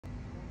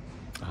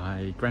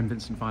Hi, Graham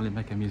Vincent, violin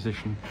maker,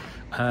 musician.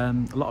 A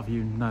lot of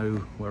you know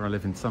where I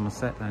live in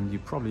Somerset, and you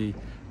probably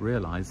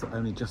realise that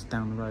only just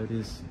down the road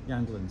is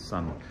Yandel and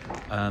Son,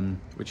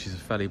 which is a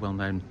fairly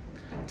well-known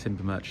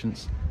timber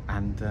merchants,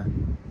 and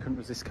couldn't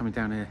resist coming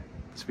down here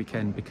this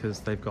weekend because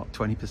they've got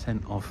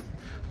 20% off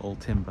all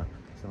timber.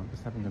 So I'm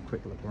just having a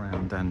quick look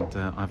around, and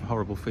I have a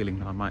horrible feeling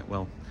that I might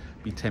well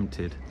be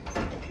tempted.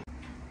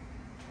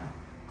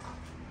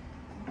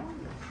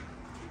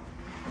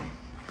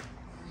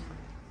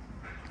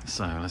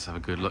 So let's have a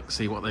good look,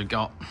 see what they've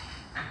got.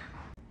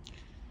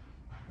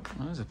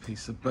 There's a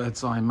piece of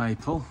bird's eye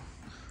maple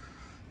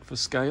for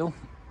scale.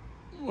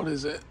 What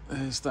is it?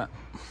 There's that,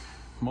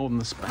 more than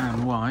the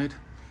span wide.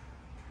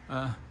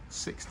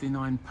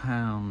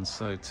 £69,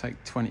 so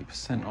take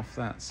 20% off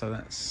that. So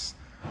that's,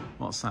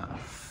 what's that?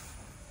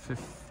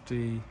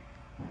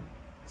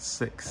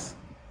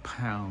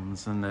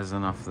 £56, and there's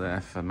enough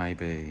there for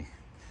maybe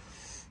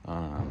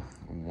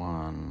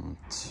 1,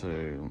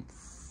 2,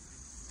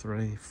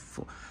 3,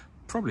 4,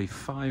 probably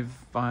 5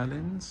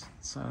 violins.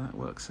 So that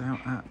works out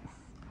at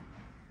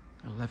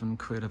 11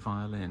 quid a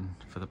violin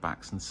for the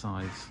backs and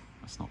sides.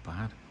 That's not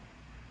bad.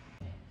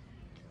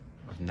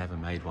 I've never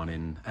made one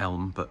in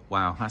elm, but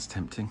wow, that's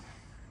tempting.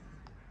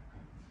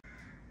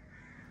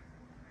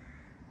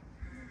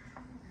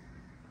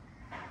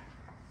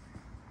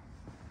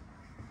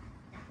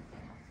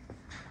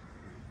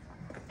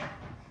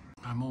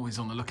 I'm always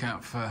on the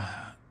lookout for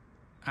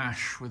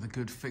ash with a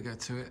good figure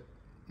to it.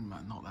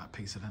 Not that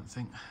piece, I don't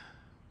think. It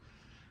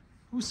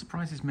always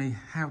surprises me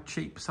how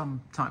cheap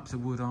some types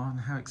of wood are and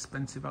how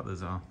expensive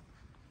others are.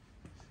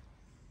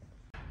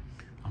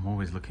 I'm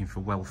always looking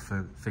for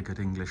well-figured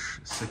English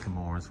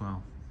sycamore as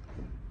well.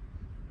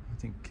 I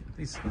think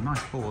these are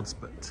nice boards,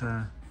 but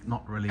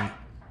not really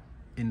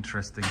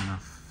interesting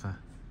enough for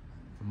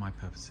my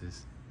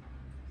purposes.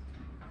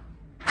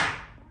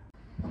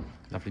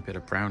 Lovely bit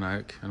of brown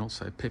oak and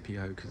also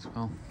pippy oak as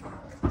well.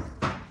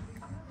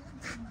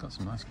 Got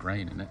some nice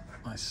grain in it,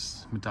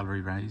 nice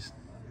medullary rays.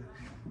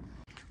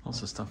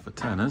 Lots of stuff for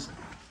turners,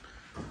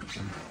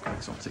 some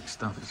exotic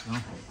stuff as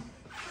well.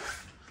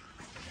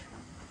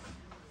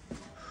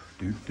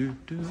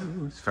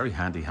 It's very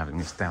handy having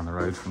this down the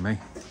road from me.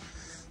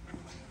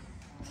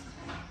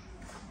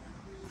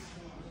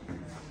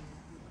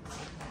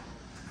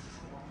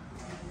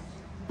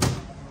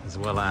 As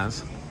well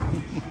as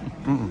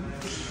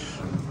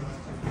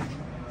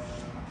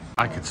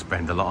I could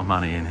spend a lot of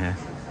money in here.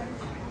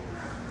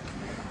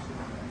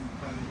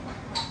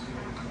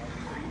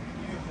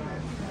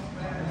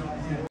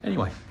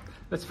 Anyway,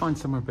 let's find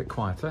somewhere a bit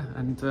quieter,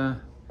 and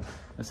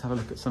let's have a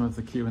look at some of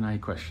the Q&A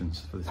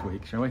questions for this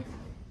week, shall we?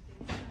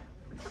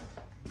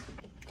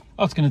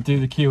 I was going to do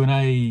the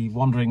Q&A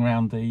wandering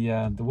around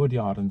the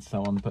woodyard and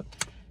so on, but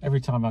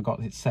every time I got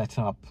it set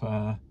up,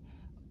 I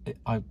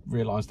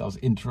realised I was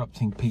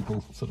interrupting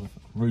people sort of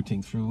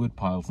rooting through wood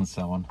piles and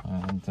so on,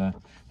 and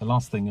the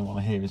last thing I want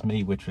to hear is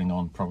me wittering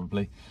on,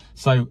 probably.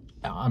 So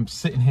I'm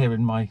sitting here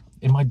in my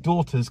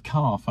daughter's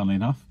car, funnily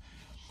enough.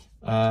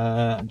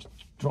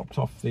 Dropped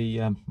off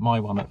the my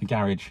one at the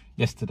garage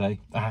yesterday,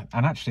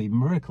 and actually,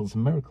 miracles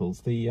and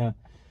miracles,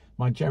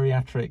 my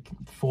geriatric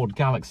Ford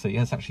Galaxy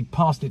has actually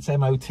passed its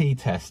MOT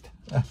test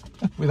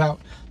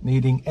without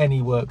needing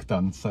any work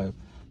done. So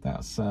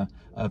that's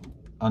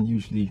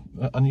unusually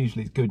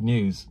good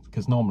news,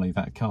 because normally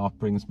that car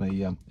brings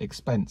me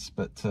expense,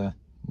 but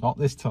not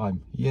this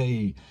time.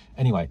 Yay!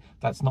 Anyway,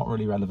 that's not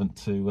really relevant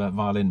to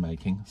violin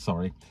making.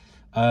 Sorry.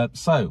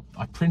 So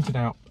I printed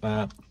out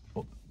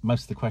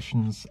most of the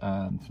questions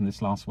from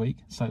this last week,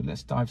 so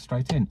let's dive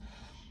straight in.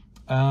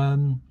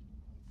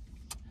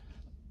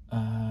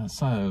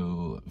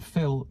 So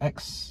Phil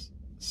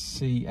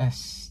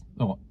XCS,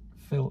 or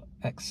Phil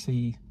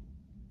XC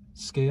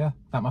skier,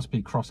 that must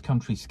be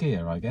cross-country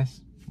skier, I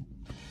guess.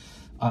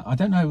 I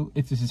don't know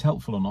if this is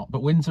helpful or not,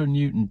 but Winsor &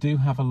 Newton do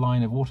have a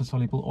line of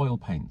water-soluble oil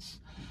paints.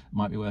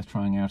 Might be worth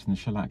trying out in the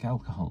shellac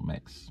alcohol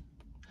mix.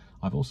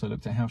 I've also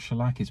looked at how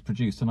shellac is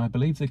produced, and I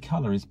believe the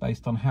colour is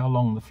based on how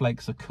long the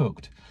flakes are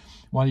cooked.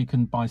 While you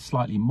can buy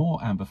slightly more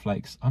amber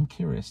flakes, I'm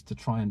curious to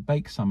try and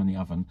bake some in the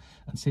oven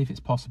and see if it's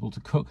possible to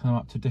cook them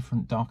up to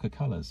different darker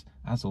colours.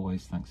 As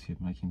always, thanks for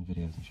making the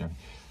videos and sharing.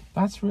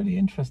 That's really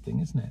interesting,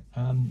 isn't it?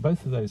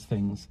 Both of those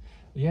things.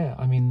 Yeah,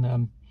 I mean,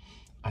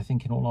 I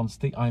think in all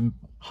honesty, I'm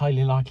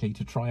highly likely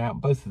to try out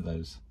both of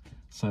those.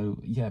 So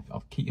yeah,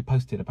 I'll keep you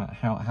posted about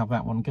how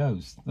that one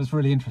goes. That's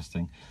really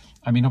interesting.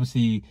 I mean,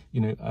 obviously,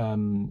 you know,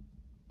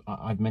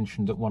 I've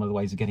mentioned that one of the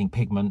ways of getting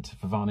pigment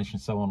for varnish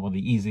and so on, one of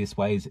the easiest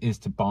ways is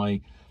to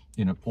buy,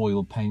 you know,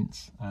 oil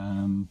paints.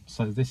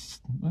 So that's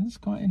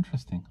quite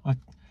interesting. I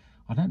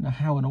don't know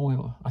how an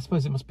oil, I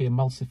suppose it must be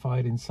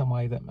emulsified in some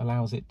way that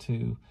allows it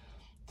to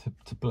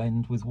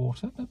blend with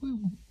water, but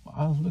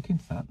I'll look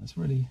into that.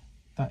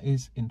 That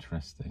is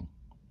interesting.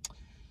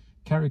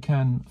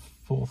 Karukan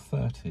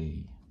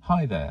 430.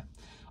 Hi there.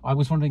 I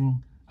was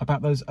wondering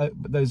about those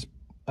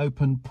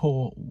open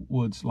pore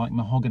woods like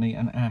mahogany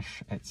and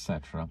ash,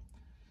 etc.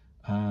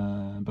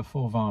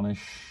 Before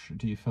varnish,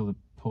 do you fill the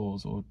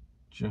pores or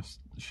just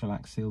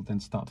shellac sealed, then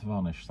start to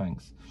varnish?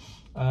 Thanks.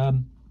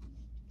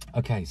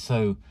 Okay,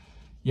 so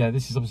yeah,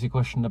 this is obviously a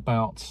question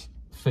about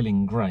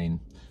filling grain,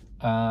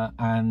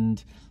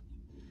 and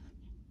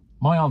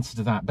my answer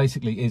to that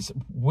basically is,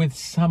 with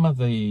some of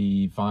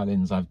the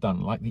violins I've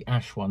done, like the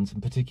Ash ones in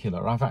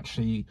particular, I've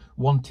actually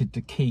wanted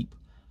to keep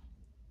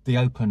the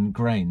open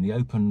grain, the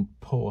open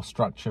pore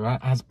structure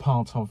as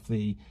part of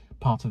the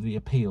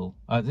appeal.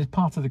 It's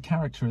part of the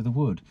character of the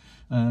wood,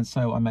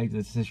 so I made the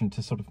decision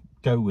to sort of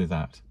go with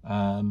that.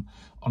 On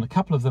a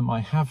couple of them I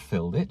have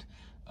filled it,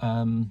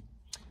 and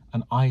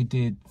I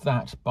did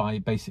that by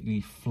basically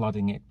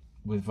flooding it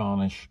with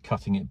varnish,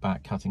 cutting it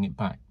back,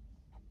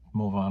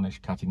 more varnish,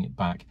 cutting it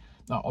back,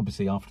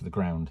 obviously after the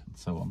ground and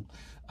so on.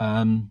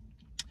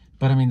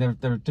 But I mean,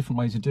 there are different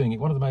ways of doing it.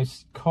 One of the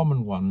most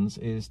common ones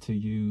is to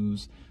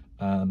use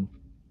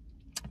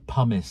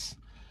pumice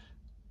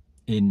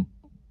in,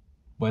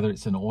 whether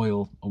it's an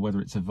oil or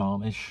whether it's a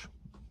varnish,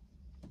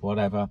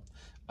 whatever,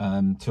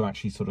 to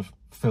actually sort of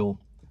fill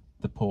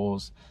the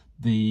pores.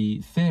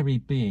 The theory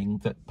being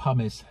that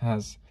pumice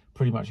has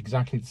pretty much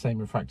exactly the same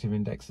refractive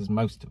index as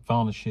most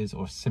varnishes,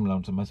 or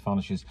similar to most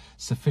varnishes,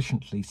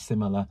 sufficiently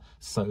similar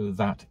so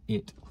that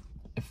it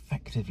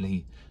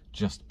effectively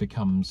just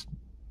becomes,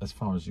 as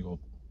far as you're,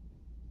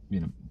 you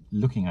know,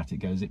 looking at it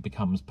goes, it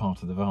becomes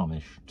part of the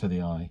varnish to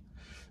the eye.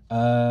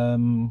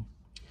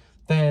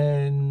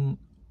 Then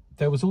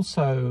there was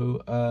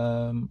also,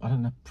 I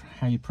don't know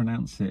how you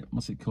pronounce it,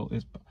 what's it called?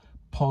 It's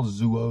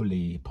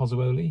pozzuoli.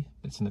 Pozzuoli?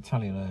 It's an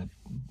Italian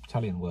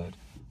word,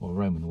 or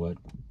Roman word,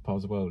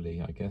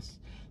 pozzuoli, I guess,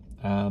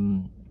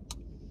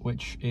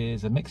 which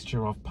is a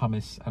mixture of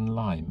pumice and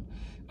lime.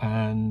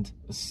 And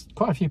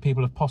quite a few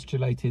people have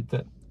postulated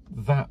that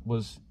that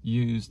was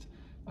used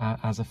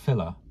as a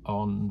filler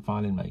on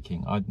violin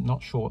making. I'm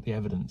not sure what the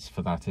evidence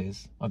for that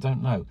is. I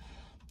don't know.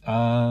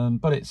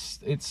 But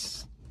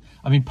it's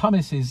I mean,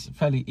 pumice is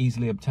fairly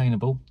easily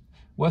obtainable.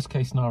 Worst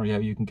case scenario,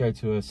 you can go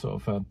to a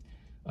sort of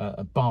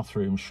a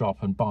bathroom shop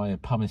and buy a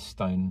pumice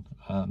stone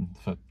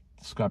for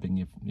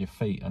scrubbing your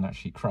feet, and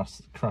actually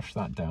crush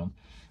that down.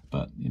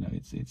 But you know,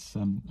 it's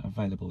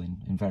available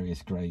in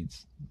various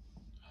grades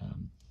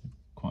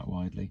quite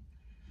widely.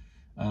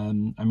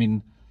 I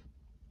mean,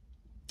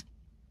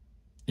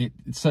 it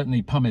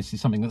certainly, pumice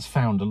is something that's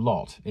found a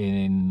lot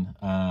in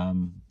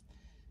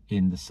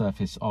the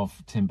surface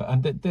of timber,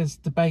 and there's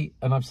debate,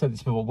 and I've said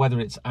this before, whether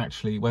it was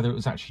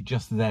actually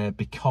just there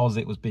because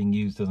it was being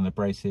used as an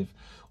abrasive,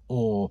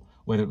 or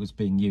whether it was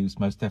being used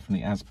most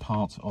definitely as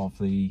part of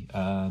the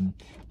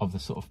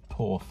sort of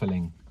pore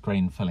filling,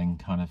 grain filling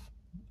kind of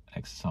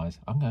exercise.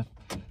 I'm going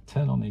to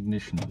turn on the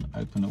ignition and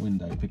open a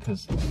window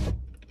because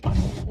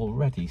I'm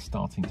already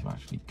starting to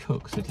actually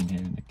cook sitting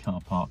here in the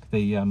car park.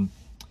 The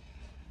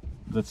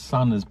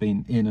sun has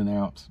been in and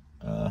out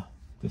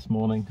this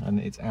morning, and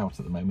it's out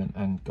at the moment,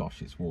 and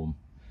gosh, it's warm,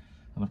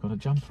 and I've got a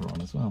jumper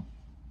on as well.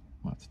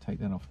 Might have to take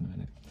that off in a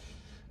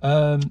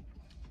minute.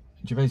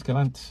 Gervais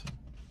Gallant,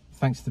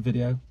 thanks for the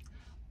video,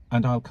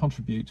 and I'll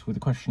contribute with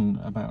a question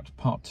about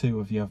part 2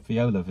 of your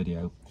viola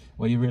video,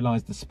 where you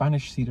realised the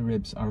Spanish cedar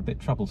ribs are a bit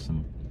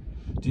troublesome.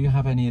 Do you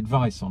have any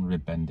advice on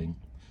rib bending?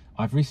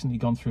 I've recently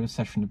gone through a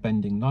session of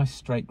bending nice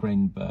straight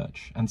grain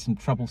birch and some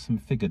troublesome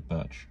figured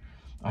birch.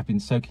 I've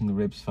been soaking the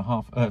ribs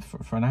for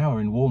an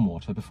hour in warm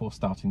water before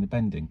starting the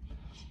bending.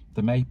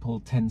 The maple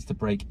tends to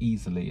break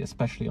easily,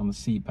 especially on the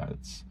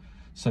seabeds.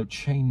 So I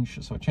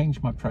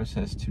changed my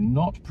process to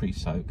not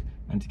pre-soak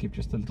and to give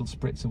just a little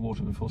spritz of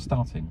water before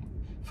starting.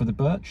 For the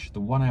birch, the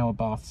 1 hour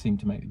bath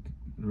seemed to make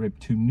the rib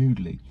too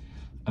noodly,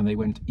 and they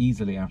went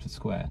easily out of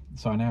square.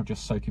 So I now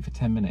just soak it for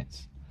 10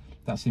 minutes.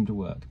 That seemed to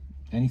work.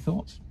 Any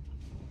thoughts?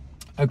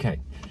 Okay.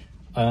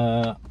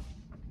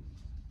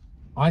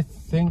 I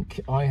think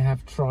I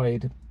have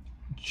tried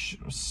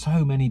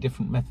so many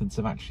different methods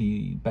of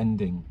actually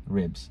bending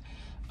ribs.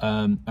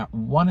 At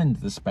one end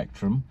of the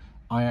spectrum,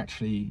 I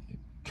actually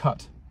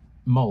cut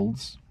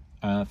molds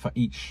for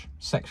each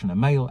section, a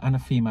male and a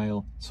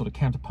female sort of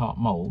counterpart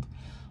mold,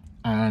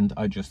 and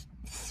I just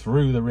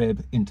threw the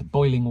rib into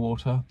boiling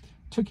water,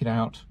 took it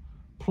out,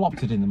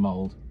 plopped it in the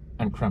mold,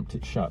 and clamped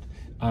it shut,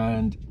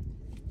 and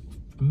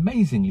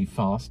amazingly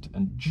fast,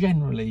 and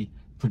generally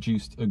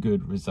produced a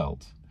good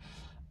result.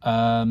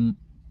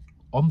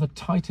 On the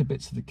tighter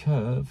bits of the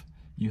curve,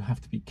 you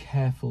have to be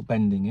careful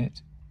bending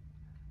it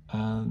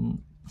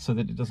so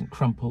that it doesn't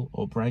crumple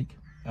or break,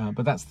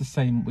 but that's the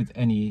same with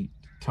any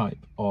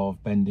type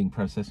of bending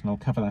process, and I'll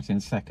cover that in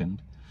a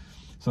second.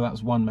 So that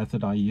was one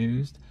method I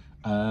used.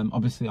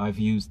 Obviously I've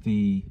used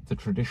the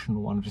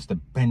traditional one, just a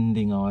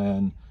bending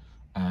iron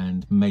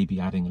and maybe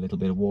adding a little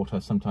bit of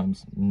water,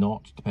 sometimes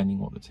not, depending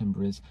what the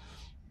timber is.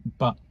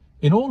 But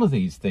in all of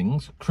these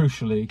things,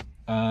 crucially,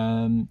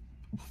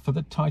 for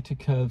the tighter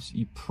curves,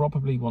 you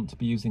probably want to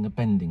be using a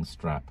bending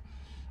strap.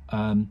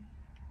 Now,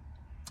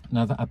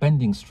 a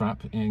bending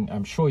strap,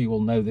 I'm sure you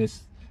all know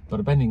this, but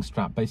a bending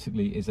strap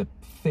basically is a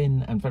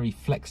thin and very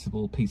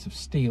flexible piece of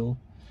steel,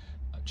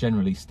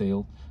 generally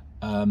steel,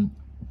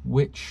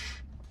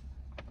 which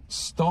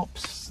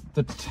stops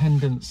the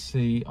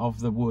tendency of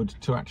the wood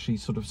to actually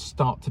sort of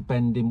start to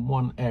bend in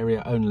one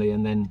area only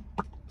and then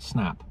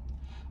snap,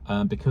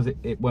 because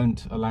it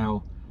won't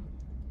allow,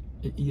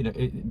 you know,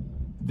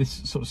 this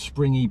sort of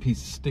springy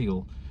piece of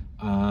steel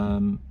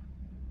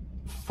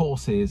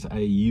forces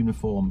a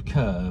uniform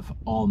curve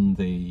on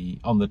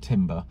the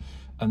timber.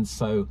 And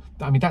so,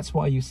 I mean, that's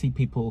why you see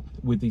people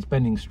with these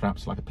bending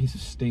straps, like a piece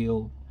of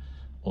steel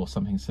or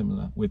something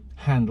similar, with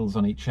handles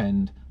on each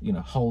end, you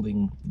know,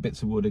 holding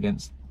bits of wood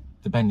against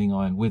the bending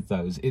iron with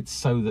those. It's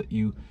so that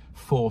you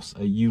force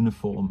a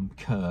uniform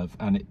curve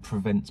and it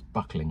prevents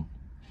buckling.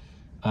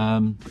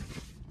 On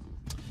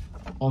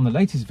the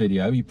latest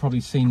video, you've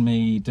probably seen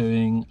me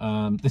doing,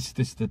 this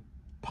is the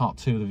part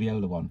 2 of the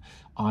viola one.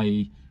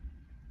 I'm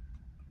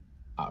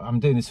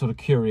doing this sort of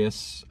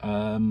curious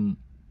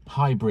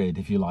hybrid,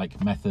 if you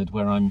like, method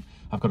where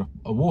I've got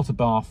a water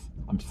bath.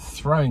 I'm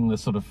throwing the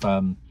sort of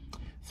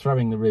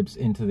throwing the ribs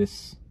into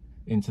this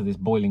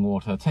boiling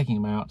water,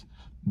 taking them out,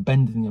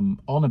 bending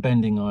them on a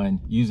bending iron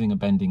using a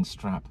bending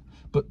strap.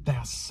 But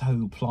they're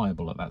so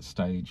pliable at that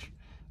stage,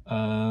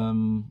 yeah,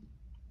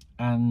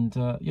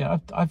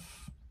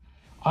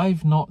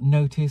 I've not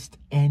noticed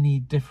any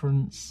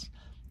difference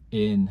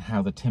in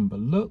how the timber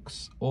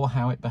looks or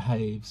how it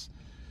behaves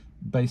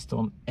based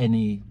on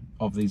any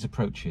of these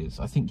approaches.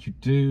 I think you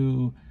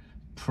do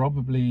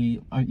probably,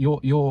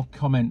 your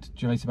comment,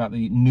 Joyce, about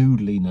the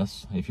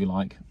noodliness, if you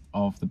like,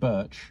 of the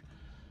birch,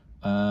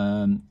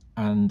 and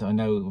I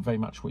know very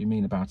much what you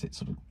mean about it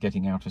sort of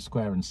getting out of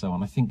square and so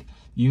on. I think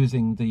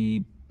using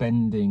the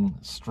bending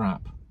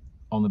strap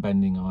on the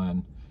bending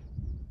iron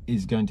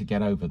is going to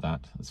get over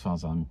that, as far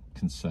as I'm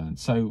concerned.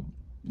 So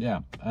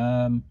yeah,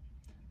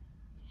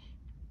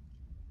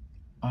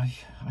 I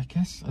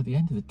guess at the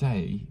end of the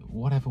day,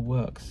 whatever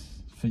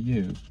works for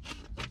you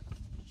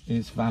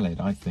is valid,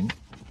 I think,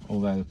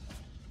 although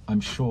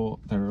I'm sure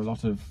there are a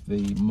lot of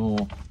the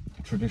more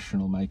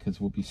traditional makers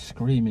will be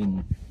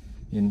screaming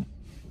in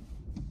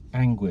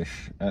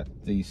anguish at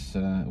these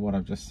what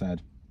I've just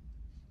said.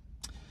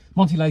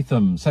 Monty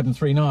Latham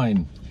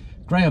 739,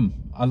 Graham,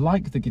 I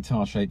like the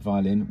guitar-shaped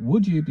violin.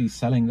 Would you be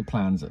selling the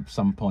plans at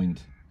some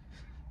point?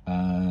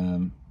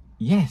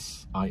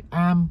 Yes, I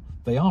am.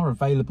 They are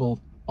available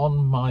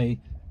on my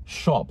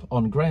shop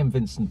on Graham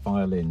Vincent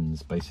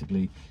Violins.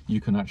 Basically,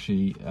 you can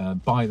actually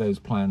buy those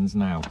plans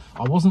now.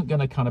 I wasn't going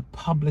to kind of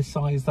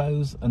publicize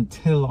those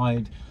until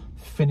I'd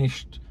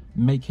finished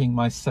making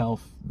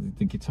myself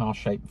the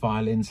guitar-shaped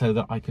violin, so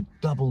that I could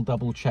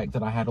double check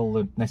that I had all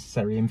the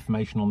necessary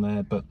information on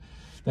there. But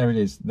there it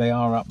is, they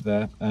are up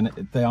there, and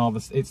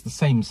it's the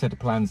same set of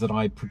plans that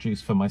I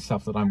produce for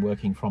myself that I'm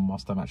working from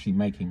whilst I'm actually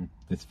making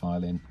this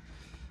violin.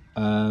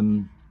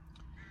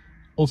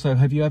 Also,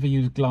 have you ever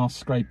used glass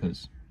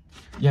scrapers?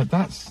 Yeah,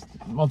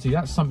 Monty,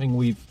 that's something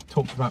we've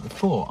talked about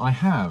before. I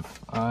have.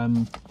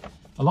 A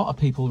lot of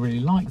people really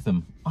like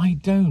them. I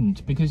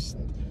don't, because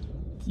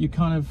you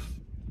kind of,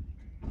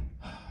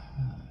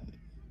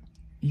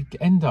 you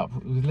end up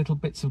with little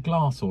bits of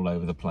glass all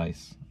over the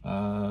place.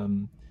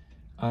 And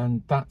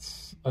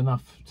that's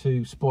enough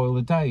to spoil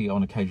the day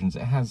on occasions.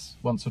 It has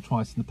once or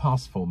twice in the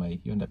past for me.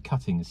 You end up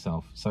cutting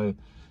yourself. So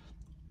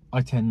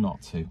I tend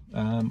not to.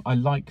 I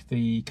like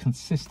the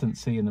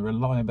consistency and the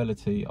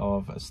reliability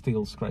of a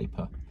steel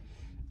scraper.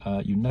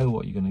 You know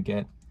what you're going to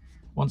get.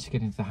 Once you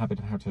get into the habit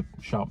of how to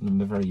sharpen them,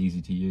 they're very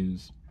easy to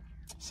use.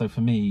 So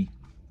for me,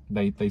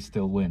 they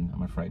still win,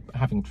 I'm afraid, but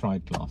having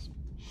tried glass.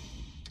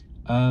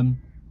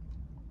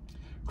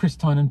 Chris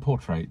Tynan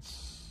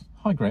Portraits.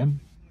 Hi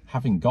Graham,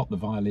 having got the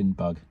violin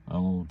bug.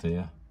 Oh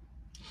dear,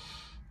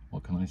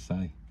 what can I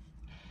say?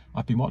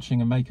 I've been watching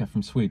a maker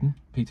from Sweden,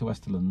 Peter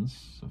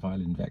Westerlund's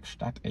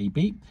Violinwerkstatt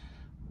AB.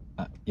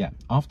 Yeah,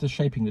 after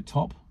shaping the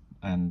top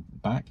and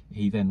back,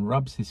 he then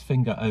rubs his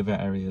finger over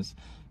areas.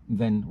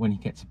 Then when he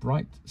gets a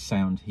bright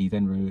sound, he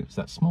then removes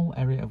that small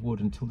area of wood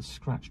until the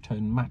scratch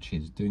tone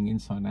matches, doing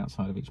inside and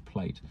outside of each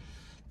plate.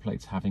 The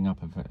plates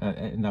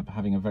end up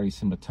having a very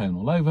similar tone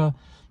all over,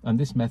 and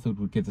this method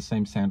would give the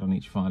same sound on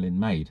each violin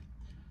made.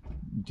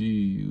 Do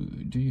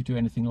you do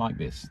anything like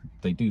this?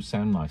 They do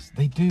sound nice.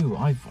 They do.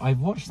 I've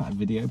watched that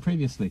video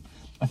previously.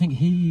 I think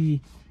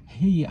he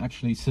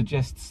actually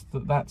suggests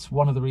that that's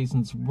one of the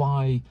reasons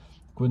why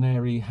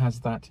Guarneri has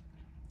that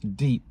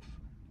deep,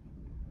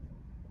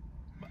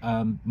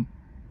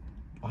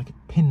 like a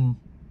pin,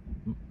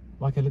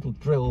 like a little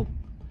drill,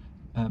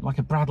 like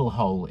a bradawl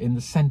hole in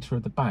the center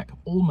of the back,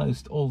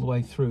 almost all the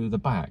way through the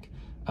back.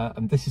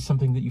 And this is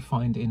something that you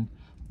find in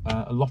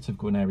a lot of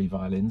Guarneri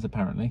violins,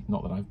 apparently.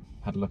 Not that I've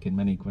had a look in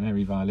many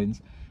Guarneri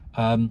violins.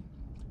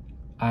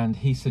 And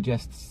he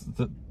suggests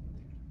that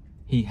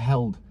he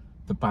held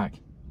the back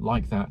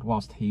like that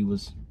whilst he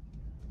was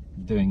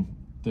doing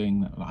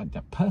that like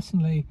that.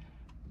 Personally,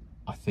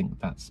 I think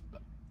that's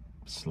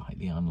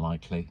slightly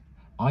unlikely.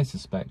 I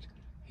suspect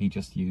he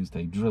just used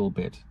a drill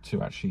bit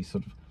to actually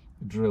sort of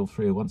drill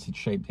through, once he'd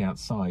shaped the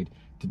outside,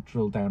 to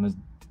drill down as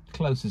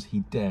close as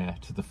he dare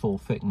to the full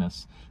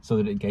thickness, so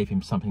that it gave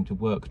him something to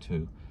work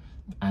to.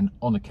 And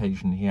on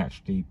occasion he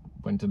actually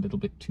went a little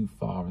bit too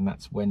far, and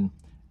that's when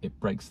it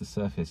breaks the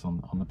surface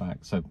on the back.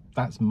 So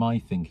that's my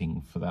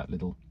thinking for that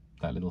little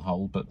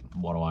hole, but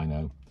what do I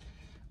know?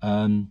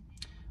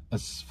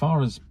 As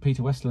far as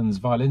Peter Westland's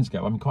violins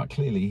go, I mean, quite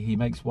clearly he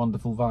makes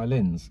wonderful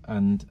violins,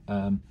 and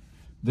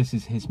this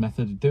is his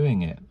method of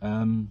doing it.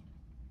 And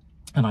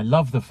I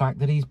love the fact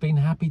that he's been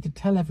happy to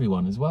tell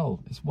everyone as well.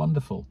 It's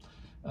wonderful.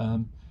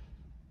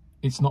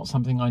 It's not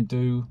something I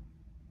do.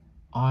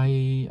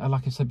 Like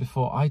I said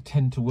before, I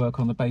tend to work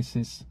on the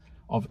basis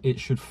of it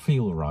should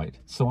feel right.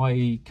 So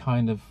I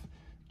kind of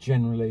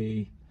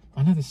generally,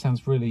 I know this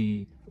sounds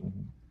really,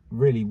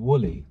 really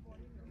woolly,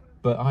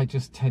 but I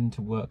just tend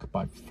to work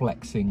by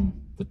flexing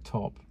the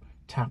top,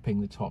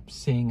 tapping the top,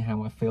 seeing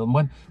how I feel.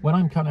 And when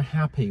I'm kind of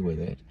happy with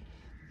it,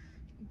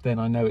 then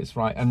I know it's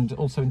right. And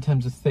also in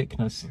terms of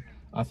thickness,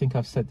 I think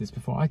I've said this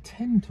before, I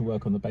tend to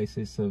work on the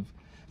basis of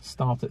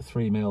start at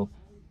 3mm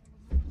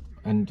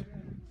and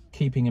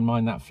keeping in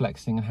mind that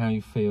flexing and how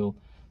you feel,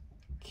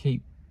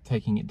 keep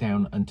taking it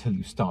down until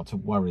you start to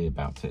worry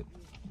about it.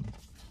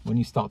 When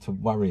you start to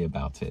worry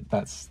about it,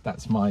 that's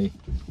my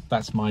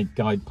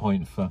guide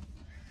point for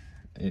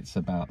it's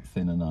about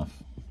thin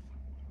enough.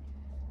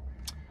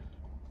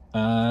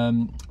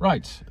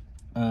 Right,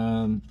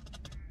 I'm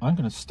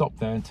going to stop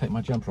there and take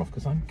my jumper off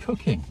because I'm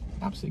cooking,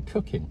 absolutely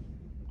cooking.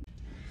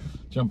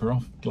 Jumper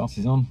off,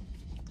 glasses on.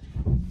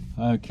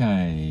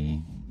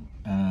 Okay,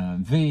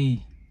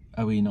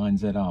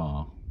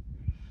 VOE9ZR.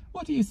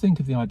 What do you think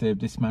of the idea of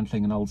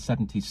dismantling an old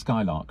 70s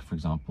Skylark, for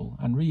example,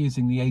 and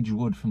reusing the aged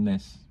wood from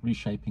this,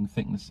 reshaping,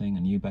 thicknessing a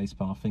new bass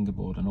bar,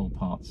 fingerboard and all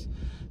parts,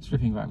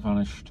 stripping back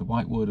varnish to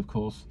white wood, of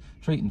course,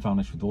 treat and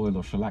varnish with oil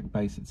or shellac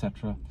base,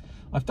 etc.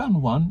 I've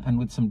done one, and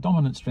with some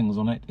dominant strings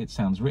on it, it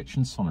sounds rich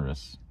and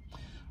sonorous.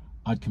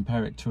 I'd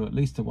compare it to at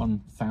least a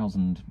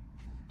 $1,000,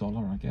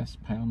 I guess,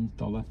 pound,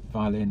 dollar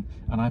violin,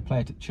 and I play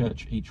it at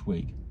church each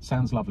week.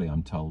 Sounds lovely,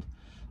 I'm told.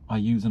 I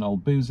use an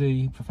old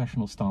boozy,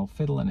 professional style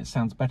fiddle, and it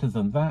sounds better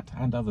than that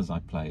and others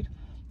I've played.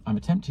 I'm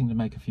attempting to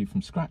make a few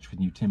from scratch with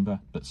new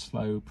timber, but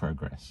slow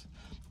progress.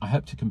 I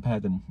hope to compare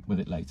them with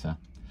it later.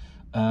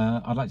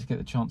 I'd like to get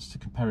the chance to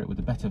compare it with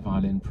a better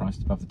violin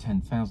priced above the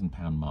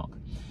 £10,000 mark.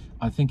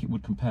 I think it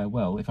would compare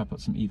well if I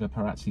put some Eva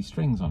Perazzi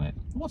strings on it.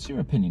 What's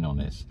your opinion on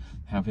this?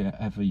 Have you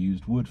ever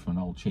used wood for an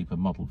old cheaper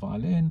model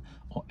violin,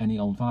 or any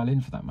old violin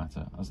for that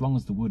matter? As long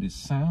as the wood is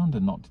sound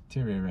and not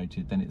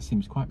deteriorated, then it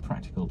seems quite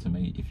practical to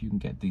me if you can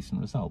get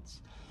decent results.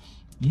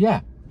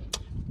 Yeah,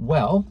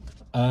 well,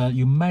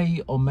 you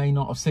may or may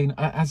not have seen,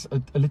 as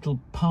a little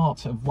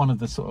part of one of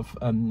the sort of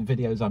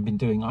videos I've been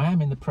doing, I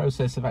am in the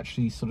process of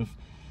actually sort of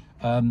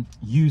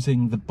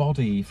using the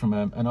body from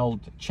an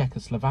old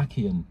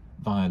Czechoslovakian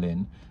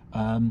violin,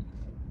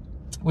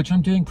 which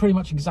I'm doing pretty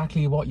much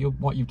exactly what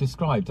you've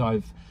described.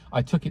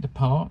 I took it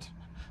apart,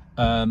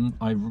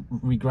 I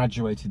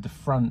regraduated the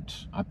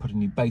front, I put a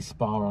new bass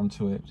bar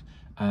onto it,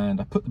 and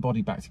I put the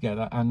body back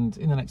together, and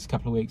in the next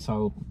couple of weeks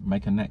I'll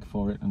make a neck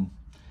for it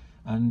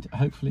and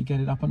hopefully get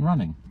it up and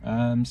running.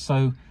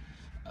 So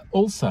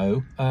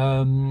also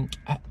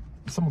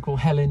someone called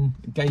Helen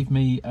gave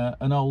me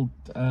an old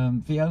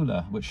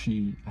viola which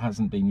she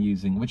hasn't been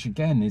using, which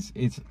again is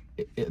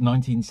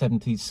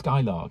 1970s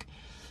Skylark,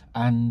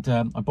 and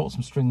I bought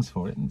some strings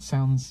for it, and it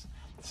sounds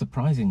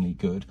surprisingly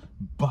good,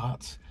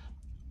 but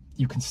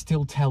you can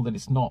still tell that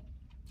it's not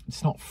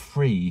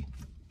free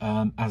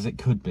as it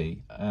could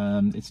be.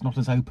 It's not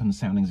as open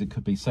sounding as it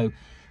could be. So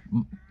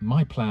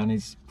my plan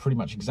is pretty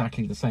much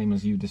exactly the same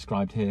as you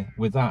described here.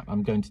 With that,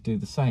 I'm going to do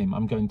the same.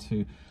 I'm going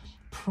to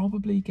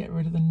probably get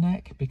rid of the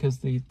neck because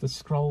the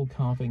scroll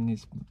carving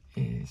is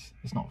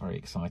not very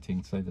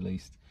exciting, to say the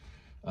least.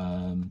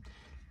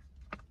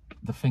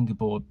 The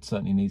fingerboard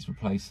certainly needs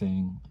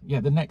replacing. Yeah,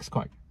 the neck's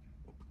quite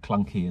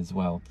clunky as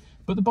well,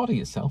 but the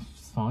body itself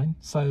is fine.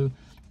 So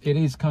it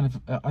is kind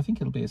of, I think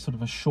it'll be a sort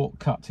of a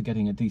shortcut to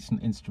getting a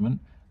decent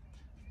instrument,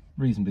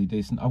 reasonably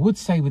decent. I would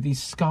say with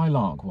these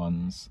Skylark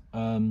ones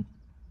and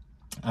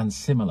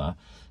similar,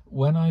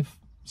 when I've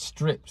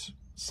stripped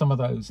some of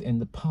those in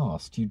the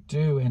past, you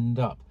do end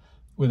up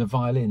with a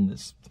violin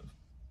that's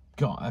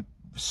got a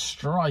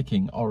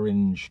striking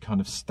orange kind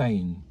of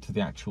stain to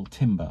the actual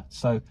timber.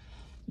 So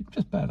you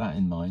just bear that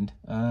in mind.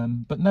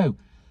 But no,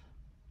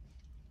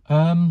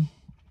 I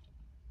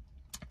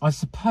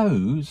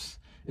suppose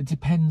it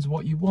depends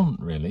what you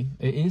want, really.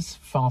 It is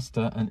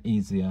faster and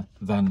easier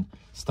than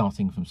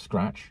starting from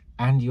scratch,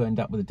 and you end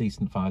up with a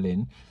decent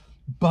violin,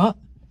 but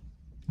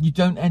you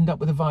don't end up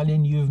with a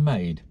violin you've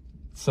made.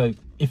 So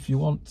if you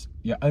want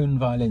your own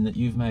violin that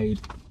you've made,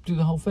 do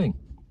the whole thing.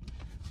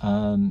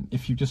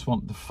 If you just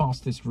want the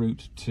fastest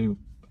route to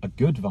a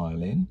good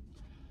violin,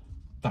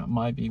 that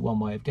might be one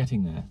way of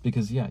getting there,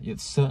 because yeah,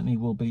 it certainly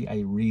will be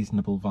a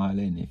reasonable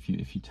violin if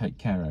you take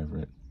care over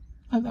it.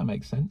 I hope that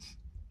makes sense.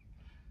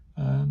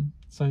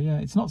 So yeah,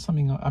 it's not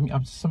something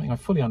something I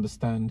fully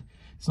understand.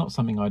 It's not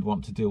something I'd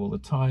want to do all the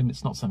time.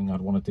 It's not something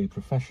I'd want to do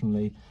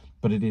professionally,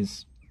 but it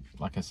is,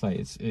 like I say,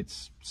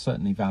 it's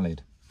certainly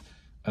valid.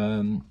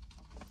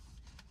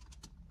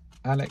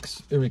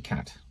 Alex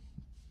Uricat.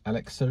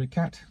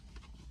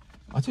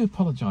 I do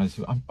apologise.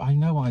 I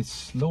know I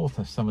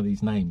slaughter some of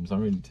these names. I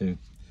really do.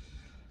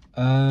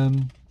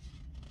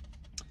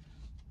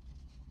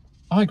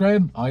 Hi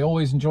Graham, I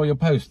always enjoy your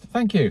post.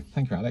 Thank you,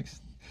 Alex.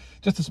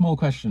 Just a small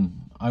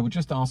question. I would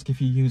just ask if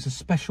you use a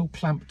special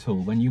clamp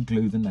tool when you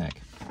glue the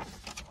neck.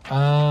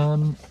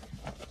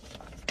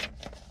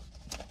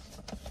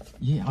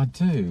 Yeah, I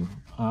do.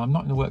 I'm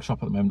not in a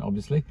workshop at the moment,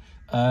 obviously.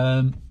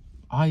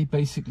 I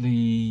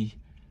basically,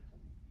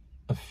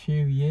 a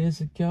few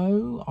years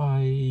ago,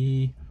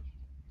 I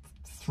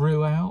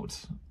threw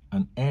out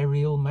an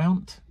aerial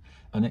mount,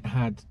 and it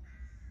had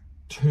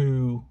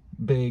two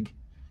big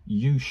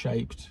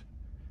U-shaped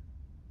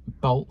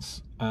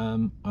bolts.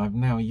 I've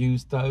now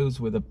used those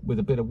with a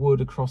bit of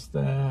wood across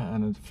there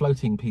and a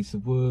floating piece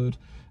of wood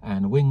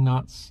and wing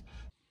nuts.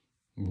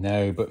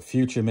 No, but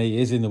future me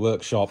is in the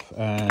workshop,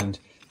 and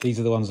these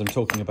are the ones I'm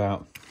talking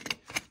about.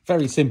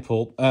 Very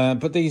simple,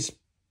 but these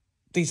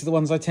are the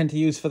ones I tend to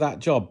use for that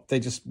job. They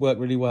just work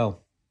really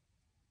well.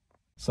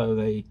 So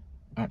they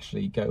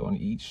actually go on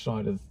each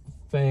side of the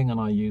thing, and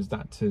I use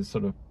that to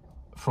sort of,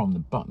 from the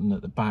button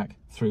at the back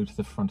through to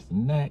the front of the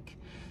neck.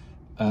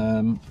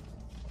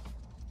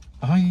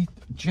 I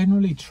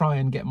generally try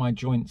and get my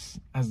joints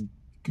as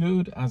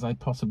good as I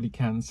possibly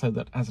can, so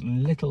that as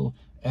little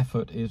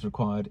effort is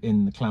required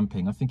in the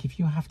clamping. I think if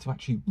you have to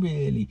actually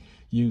really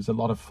use a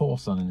lot of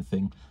force on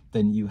anything,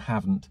 then you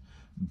haven't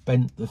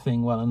bent the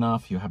thing well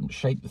enough, you haven't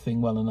shaped the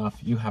thing well enough,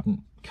 you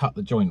haven't cut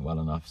the joint well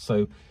enough.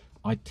 So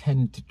I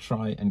tend to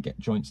try and get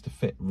joints to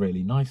fit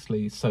really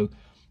nicely. So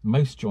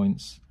most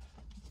joints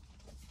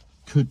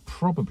could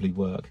probably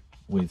work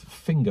with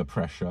finger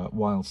pressure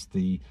whilst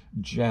the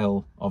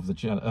gel of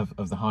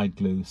the hide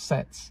glue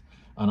sets,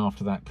 and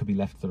after that could be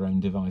left to their own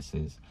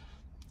devices.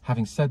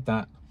 Having said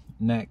that,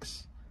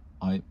 necks,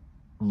 I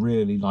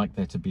really like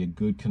there to be a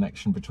good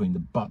connection between the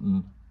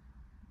button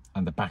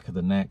and the back of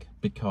the neck,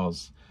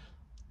 because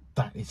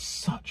that is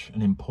such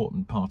an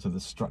important part of the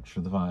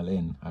structure of the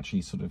violin,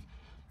 actually sort of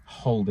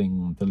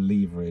holding the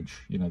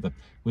leverage, you know,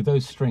 with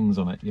those strings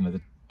on it, you know,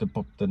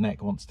 the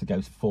neck wants to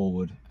go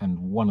forward,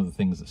 and one of the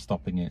things that's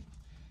stopping it,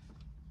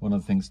 one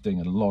of the things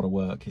doing a lot of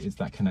work, is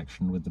that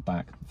connection with the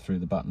back through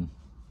the button.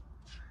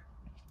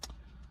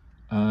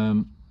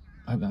 I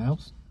hope that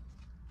helps.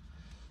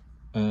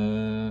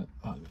 Gawajn.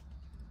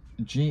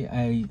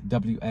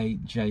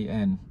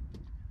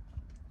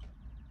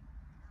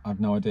 I've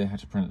no idea how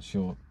to pronounce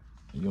your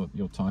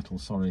title,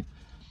 sorry.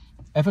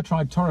 Ever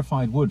tried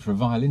torrefied wood for a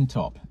violin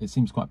top? It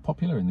seems quite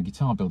popular in the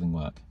guitar building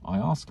work. I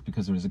ask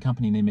because there is a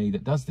company near me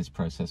that does this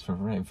process for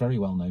a very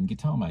well-known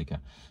guitar maker.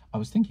 I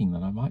was thinking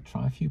that I might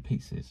try a few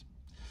pieces.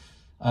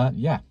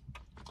 Yeah,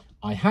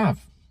 I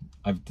have.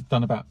 I've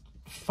done about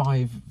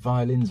 5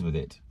 violins with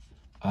it.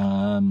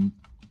 And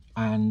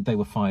they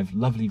were 5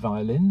 lovely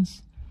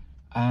violins.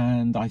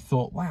 And I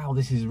thought, wow,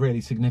 this is really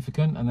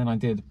significant. And then I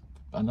did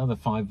another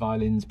 5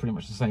 violins, pretty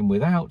much the same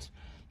without,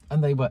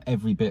 and they were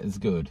every bit as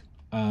good.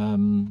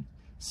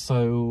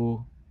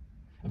 So,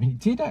 I mean, it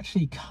did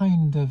actually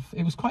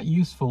it was quite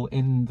useful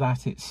in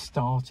that it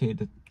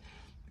started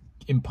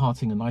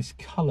imparting a nice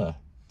colour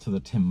to the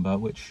timber,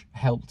 which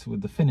helped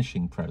with the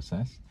finishing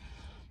process.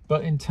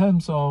 But in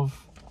terms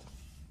of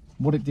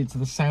what it did to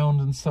the sound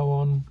and so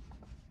on,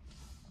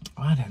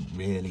 I don't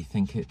really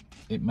think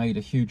it made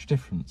a huge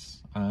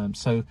difference.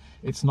 So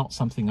it's not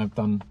something I've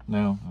done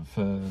now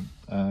for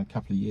a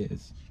couple of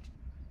years.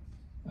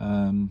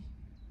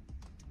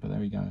 But there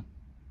we go.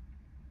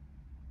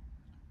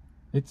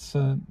 It's,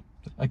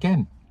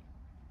 again,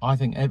 I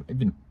think,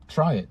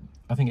 try it.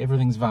 I think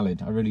everything's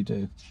valid, I really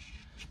do.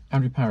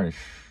 Andrew Parrish,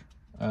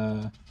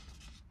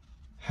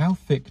 how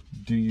thick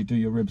do you do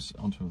your ribs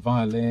onto a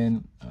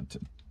violin?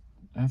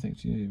 How thick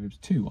do you do your ribs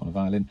too on a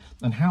violin?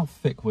 And how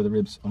thick were the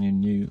ribs on your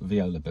new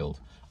viola build?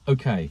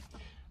 Okay,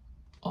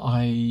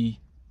 I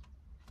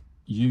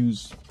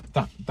use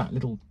that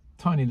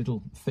tiny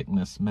little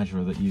thickness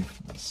measurer that you've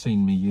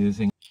seen me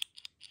using.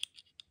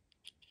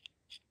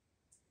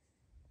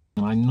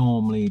 And I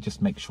normally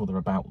just make sure they're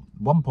about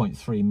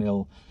 1.3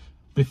 mil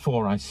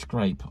before I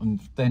scrape,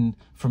 and then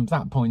from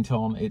that point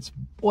on it's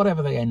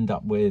whatever they end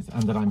up with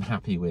and that I'm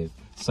happy with.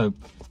 So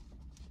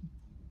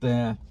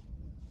they're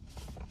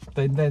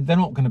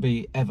not going to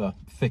be ever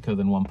thicker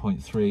than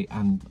 1.3,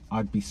 and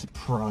I'd be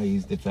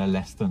surprised if they're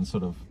less than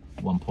sort of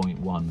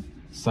 1.1.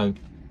 So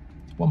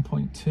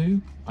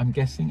 1.2, I'm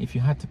guessing, if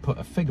you had to put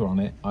a figure on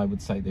it, I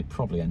would say they'd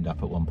probably end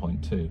up at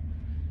 1.2.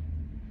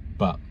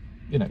 But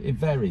you know, it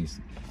varies.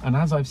 And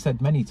as I've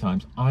said many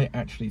times, I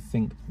actually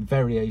think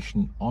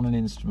variation on an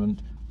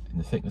instrument in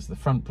the thickness of the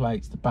front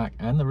plates, the back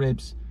and the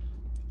ribs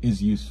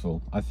is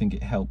useful. I think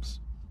it helps.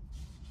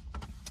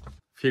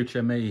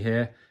 Future me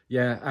here.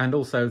 Yeah, and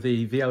also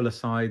the viola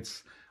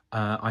sides,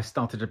 I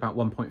started at about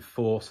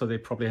 1.4, so they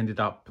probably ended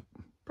up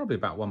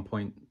about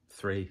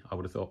 1.3, I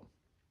would have thought.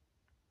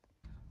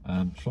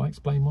 Shall I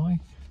explain why?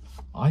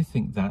 I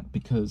think that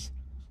because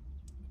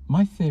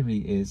my theory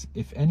is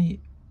if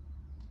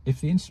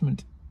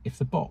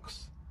the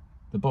box,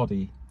 the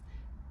body,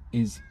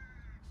 is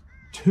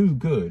too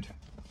good,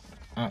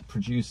 at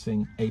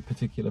producing a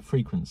particular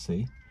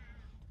frequency,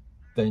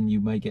 then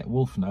you may get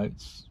wolf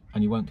notes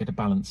and you won't get a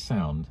balanced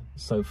sound.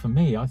 So for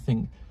me, I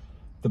think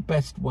the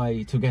best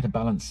way to get a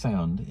balanced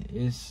sound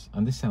is,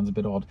 and this sounds a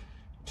bit odd,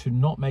 to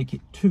not make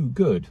it too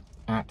good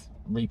at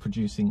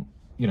reproducing,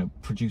 you know,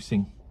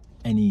 producing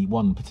any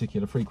one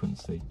particular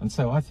frequency. And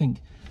so I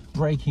think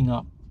breaking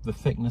up the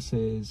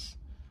thicknesses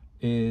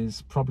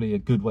is probably a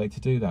good way to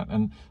do that.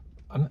 And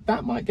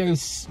that might go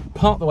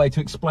part the way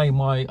to explain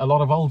why a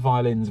lot of old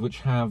violins, which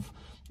have,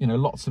 you know,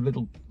 lots of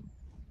little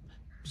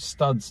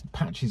studs,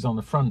 patches on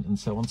the front and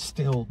so on,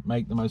 still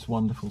make the most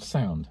wonderful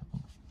sound.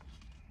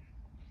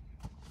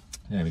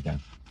 There we go.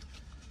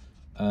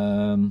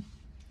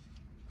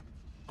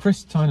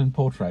 Chris Tynan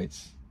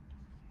Portraits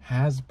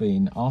has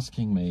been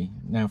asking me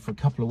now for a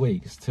couple of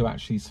weeks to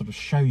actually sort of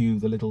show you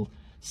the little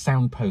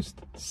soundpost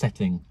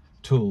setting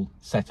tool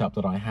setup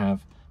that I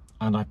have,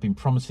 and I've been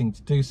promising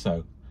to do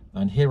so.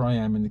 And here I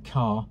am in the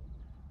car,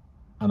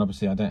 and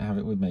obviously I don't have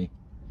it with me.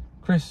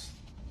 Chris,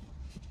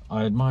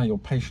 I admire your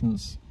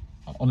patience.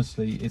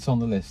 Honestly, it's on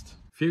the list.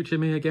 Future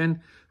me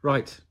again.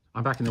 Right,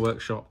 I'm back in the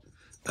workshop.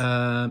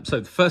 So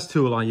the first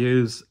tool I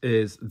use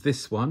is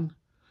this one.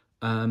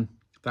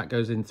 That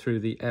goes in through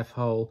the F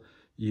hole.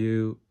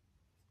 You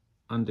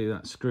undo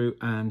that screw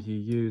and you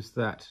use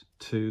that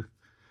to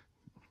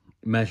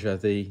measure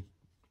the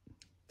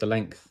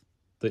length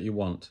that you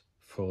want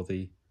for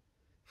the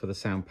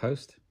sound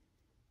post.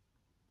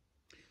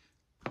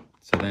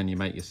 So then you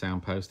make your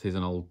sound post. Here's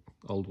an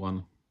old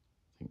one,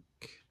 I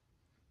think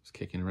it's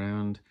kicking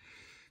around.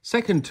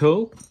 Second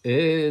tool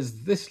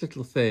is this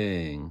little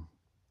thing.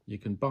 You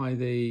can buy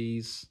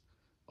these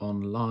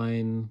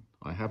online.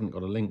 I haven't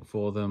got a link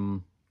for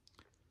them.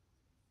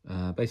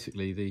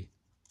 Basically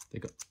they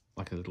got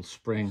like a little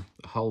spring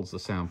that holds the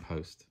sound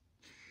post.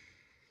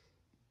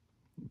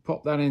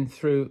 Pop that in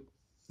through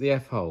the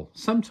F hole.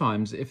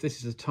 Sometimes if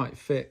this is a tight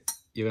fit,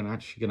 you're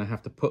actually going to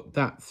have to put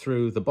that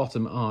through the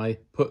bottom eye,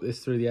 put this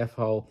through the F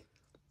hole,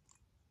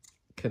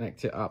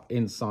 connect it up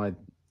inside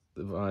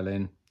the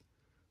violin.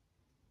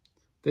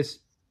 This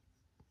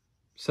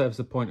serves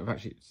the point of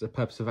the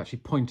purpose of actually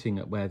pointing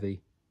at where the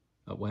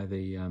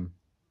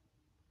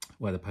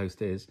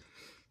post is.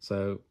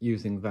 So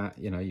using that,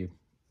 you know, you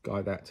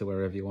guide that to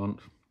wherever you want.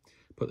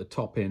 Put the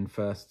top in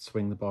first,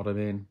 swing the bottom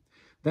in.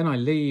 Then I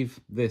leave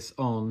this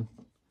on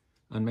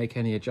and make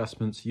any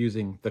adjustments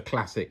using the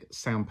classic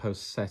soundpost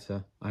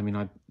setter. I mean,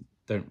 I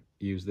don't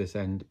use this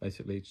end,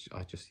 basically.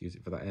 I just use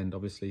it for that end,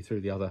 obviously,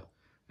 through the other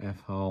F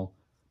hole.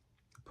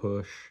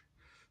 Push.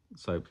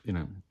 So, you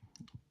know,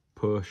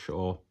 push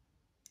or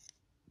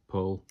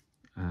pull,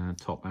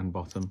 top and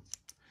bottom.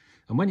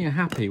 And when you're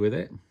happy with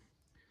it,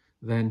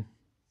 then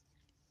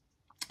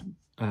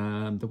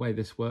the way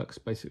this works,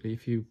 basically,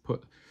 if you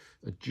put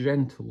a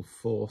gentle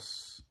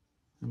force,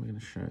 I'm going to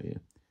show you,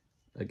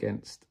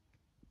 against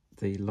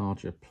the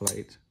larger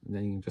plate, and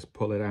then you can just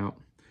pull it out.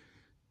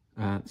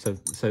 So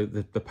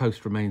the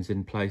post remains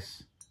in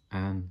place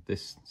and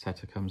this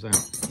setter comes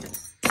out.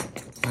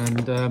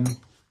 And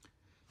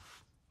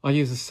I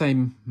use the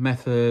same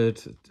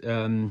method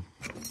in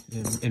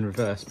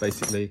reverse,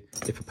 basically.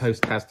 If a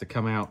post has to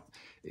come out,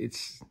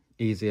 it's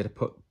easier to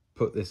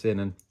put this in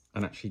and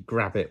actually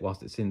grab it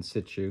whilst it's in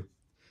situ,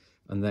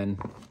 and then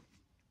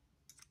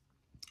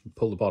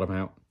pull the bottom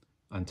out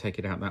and take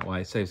it out that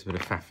way. It saves a bit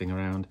of faffing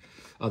around.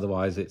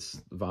 Otherwise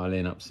it's the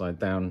violin upside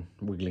down,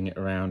 wiggling it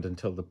around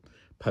until the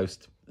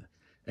post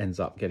ends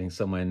up getting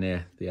somewhere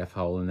near the F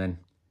hole, and then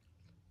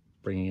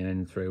bringing it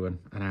in through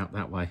and out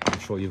that way. I'm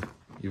sure you've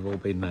all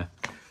been there.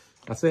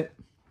 That's it.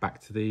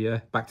 Back to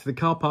the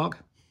car park.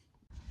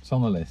 It's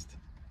on the list.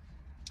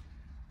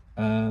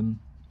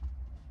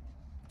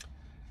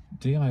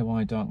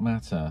 DIY dark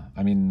matter.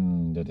 I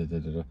mean,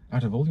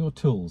 out of all your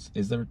tools,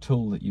 is there a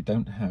tool that you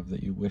don't have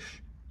that you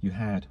wish you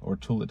had, or a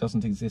tool that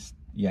doesn't exist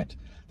yet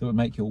that would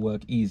make your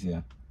work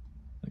easier,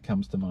 that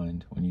comes to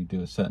mind when you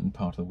do a certain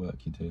part of the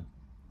work you do?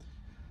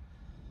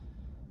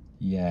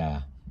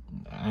 Yeah,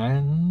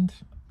 and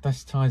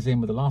this ties in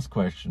with the last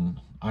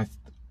question. I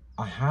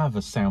have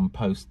a sound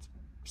post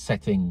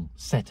setting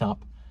set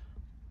up,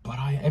 but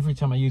every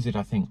time I use it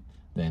I think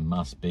there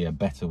must be a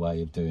better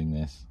way of doing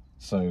this.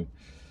 So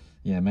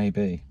yeah,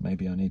 maybe I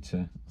need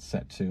to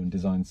set to and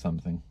design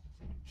something.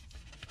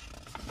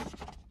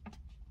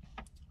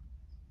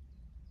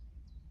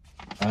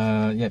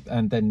 Yep,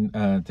 and then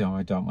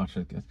DIY dark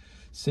matter.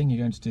 Seeing you're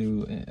going to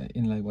do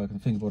inlay work on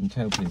the fingerboard and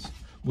tailpiece,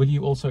 will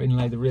you also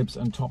inlay the ribs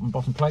and top and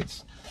bottom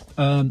plates?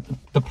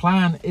 The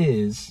plan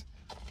is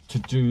to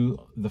do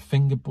the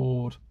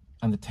fingerboard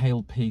and the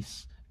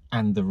tailpiece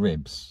and the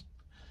ribs.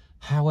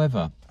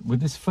 However, with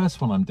this first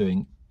one I'm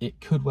doing,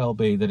 it could well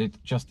be that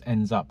it just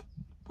ends up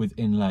with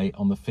inlay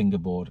on the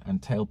fingerboard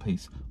and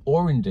tailpiece,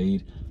 or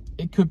indeed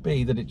it could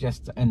be that it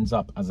just ends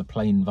up as a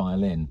plain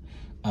violin,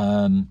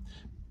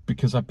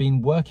 because I've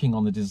been working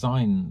on the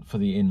design for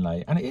the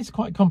inlay and it is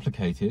quite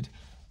complicated,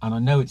 and I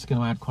know it's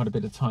going to add quite a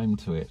bit of time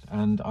to it,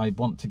 and I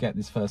want to get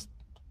this first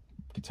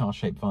guitar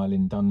shaped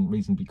violin done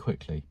reasonably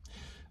quickly.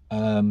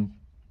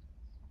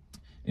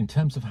 In in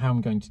terms of how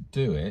I'm going to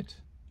do it,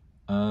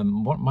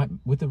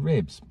 with the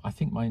ribs, I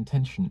think my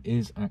intention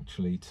is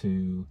actually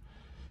to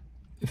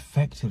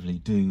effectively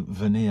do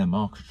veneer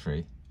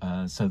marquetry,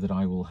 so that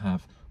I will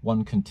have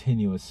one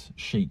continuous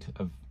sheet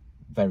of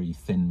very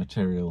thin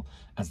material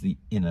as the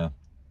inner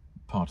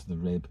part of the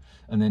rib,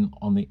 and then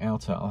on the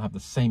outer I'll have the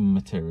same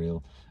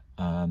material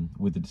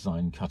with the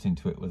design cut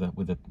into it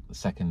with a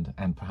second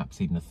and perhaps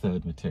even a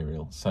third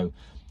material. So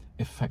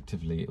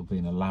effectively it'll be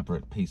an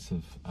elaborate piece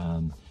of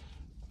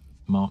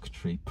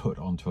marquetry put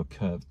onto a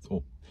curved,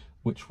 or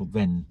which will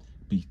then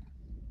be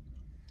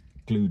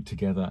glued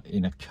together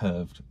in a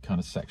curved kind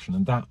of section.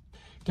 And that,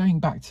 going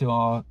back to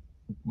our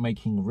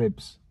making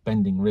ribs,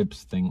 bending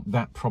ribs thing,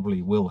 that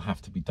probably will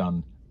have to be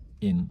done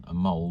in a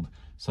mold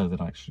so that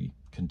I actually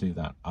can do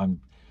that.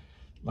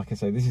 Like I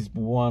say, this is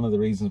one of the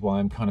reasons why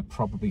I'm kind of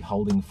probably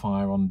holding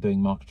fire on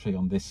doing marquetry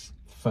on this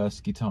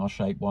first guitar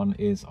shape one,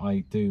 is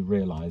I do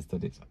realize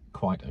that it's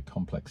quite a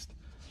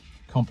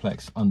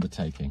complex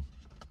undertaking.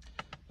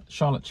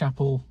 Charlotte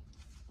Chapel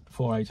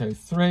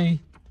 4803,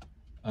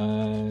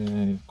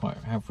 quite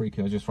how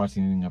freaky, I was just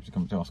writing up to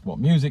come to ask what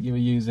music you were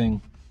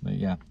using. But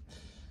yeah,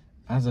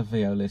 as a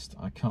violist,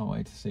 I can't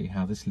wait to see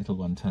how this little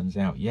one turns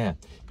out. Yeah,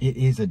 it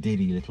is a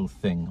diddy little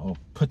thing, or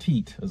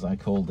petite as I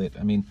called it.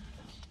 I mean,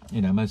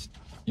 you know, most,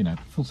 you know,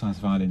 full-size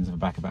violins have a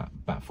back about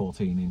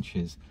 14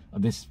 inches.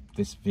 This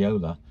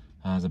viola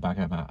has a back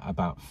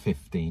about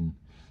 15.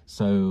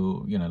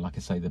 So, you know, like I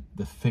say,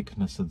 the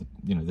thickness of the,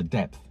 you know, the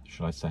depth,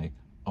 should I say,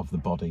 of the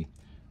body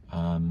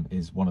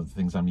is one of the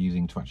things I'm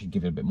using to actually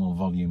give it a bit more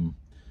volume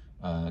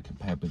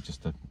compared with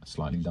just a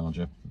slightly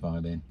larger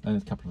violin. And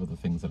there's a couple of other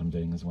things that I'm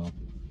doing as well.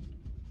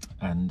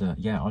 And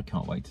yeah, I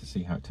can't wait to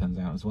see how it turns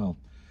out as well.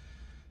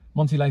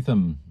 Monty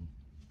Latham.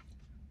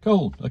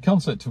 Cool, a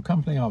concert to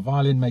accompany our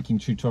violin making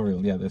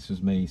tutorial. Yeah, this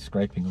was me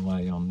scraping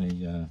away on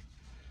the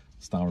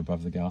star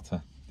above the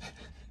garter.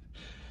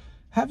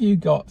 Have you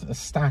got a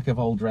stack of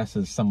old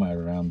dressers somewhere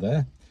around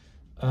there?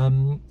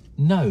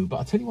 No, but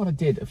I'll tell you what I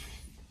did.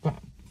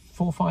 About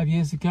 4 or 5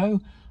 years ago,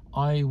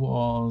 I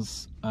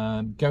was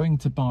going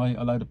to buy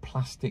a load of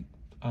plastic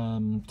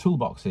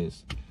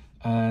toolboxes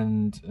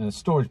and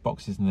storage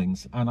boxes and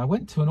things, and I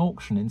went to an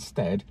auction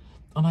instead,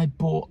 and I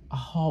bought a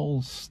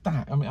whole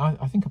stack. I mean,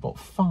 I think I bought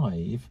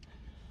 5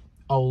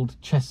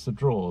 old chests of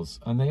drawers,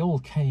 and they all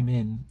came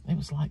in. It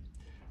was like,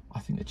 I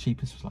think the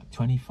cheapest was like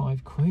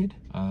 25 quid,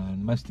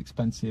 and most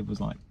expensive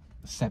was like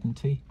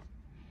 70.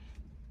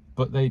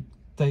 But they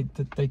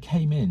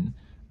came in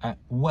at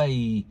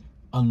way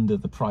under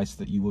the price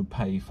that you would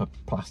pay for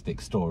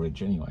plastic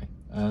storage anyway.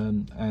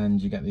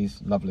 And you get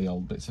these lovely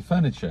old bits of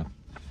furniture,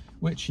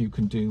 which you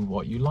can do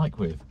what you like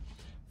with.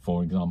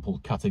 For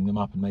example, cutting them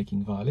up and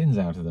making violins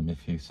out of them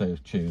if you so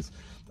choose.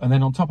 And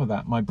then on top of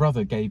that, my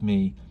brother gave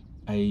me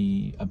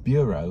a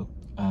bureau,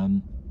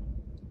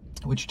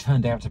 which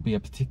turned out to be a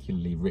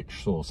particularly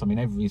rich source. I mean,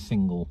 every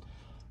single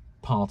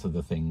part of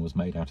the thing was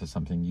made out of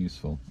something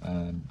useful.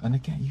 And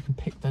again, you can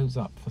pick those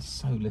up for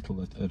so little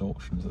at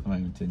auctions at the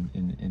moment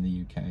in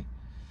the UK.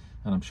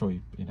 And I'm sure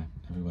you know,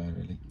 everywhere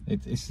really.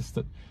 It's just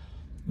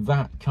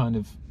that kind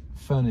of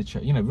furniture,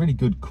 you know, really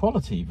good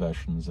quality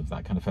versions of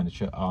that kind of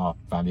furniture are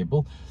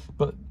valuable,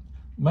 but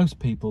most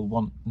people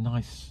want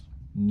nice,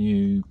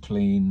 new,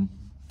 clean,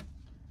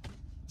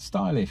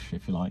 stylish,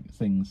 if you like,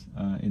 things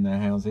in their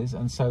houses,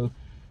 and so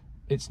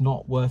it's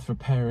not worth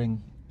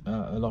repairing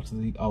a lot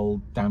of the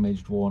old,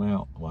 damaged, worn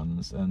out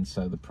ones, and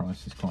so the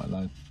price is quite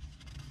low.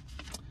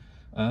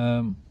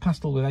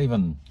 Pastel with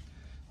Avon.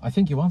 I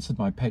think you answered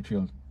my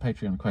Patreon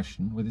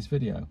question with this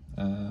video.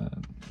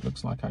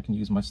 Looks like I can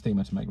use my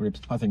steamer to make ribs.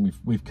 I think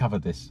we've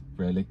covered this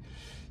really.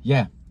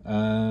 Yeah.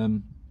 I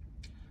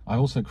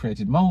also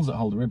created molds that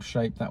hold a rib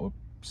shape that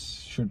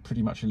should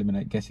pretty much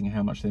eliminate guessing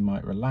how much they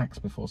might relax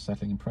before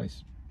settling in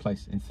place,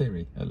 in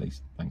theory at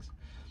least. Thanks.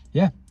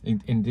 Yeah,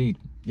 indeed.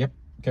 Yep,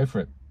 go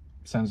for it.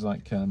 Sounds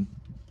like I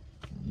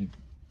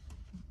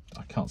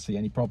can't see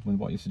any problem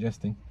with what you're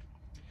suggesting.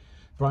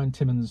 Brian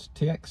Timmons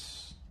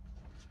TX.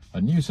 A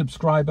new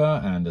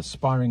subscriber and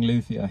aspiring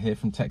luthier here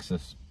from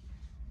Texas.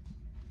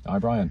 Hi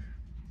Brian.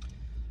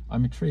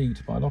 I'm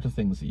intrigued by a lot of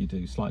things that you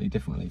do slightly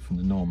differently from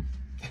the norm.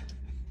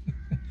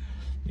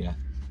 Yeah.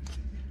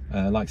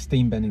 Like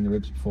steam bending the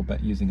ribs before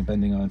using a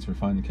bending iron to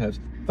refine the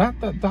curves.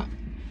 That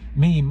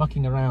me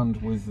mucking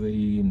around with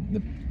the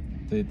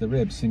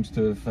ribs seems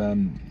to have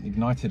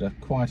ignited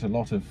quite a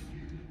lot of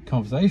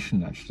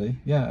conversation actually.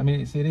 Yeah, I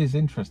mean it is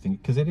interesting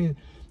because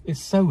it's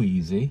so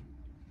easy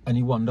and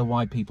you wonder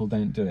why people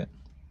don't do it.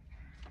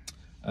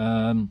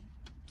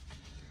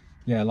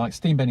 Yeah, like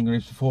steam bending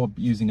ribs before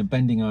using a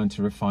bending iron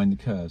to refine the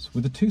curves.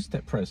 With a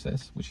 2-step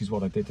process, which is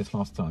what I did this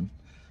last time,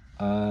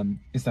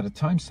 is that a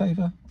time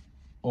saver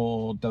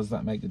or does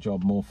that make the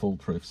job more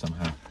foolproof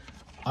somehow?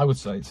 I would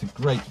say it's a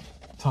great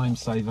time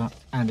saver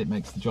and it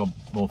makes the job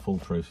more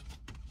foolproof.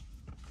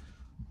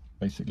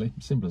 Basically,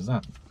 simple as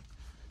that.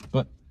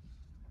 But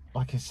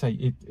like I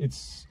say,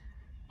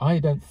 I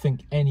don't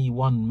think any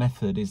one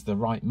method is the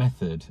right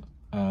method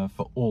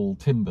for all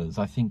timbers.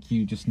 I think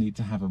you just need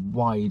to have a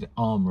wide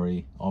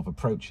armory of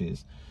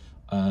approaches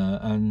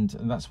and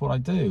that's what I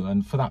do.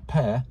 And for that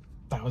pair,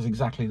 that was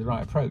exactly the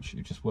right approach.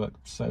 It just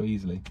worked so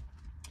easily.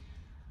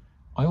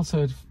 I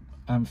also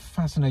am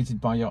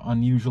fascinated by your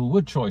unusual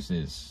wood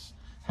choices,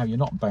 how you're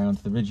not bound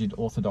to the rigid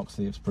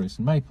orthodoxy of spruce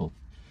and maple.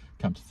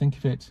 Come to think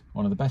of it,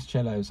 one of the best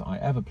cellos I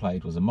ever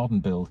played was a modern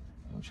build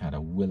which had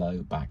a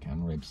willow back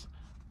and ribs.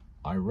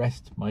 I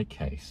rest my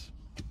case.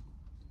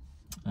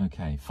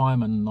 Okay,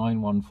 Fireman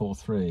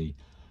 9143.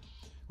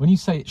 When you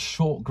say it's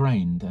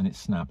short-grained and it's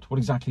snapped, what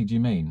exactly do you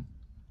mean?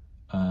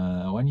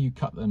 When you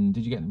cut them,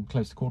 did you get them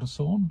close to quarter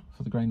sawn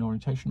for the grain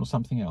orientation or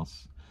something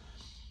else?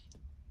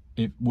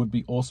 It would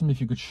be awesome if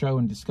you could show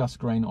and discuss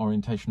grain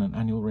orientation and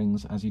annual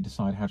rings as you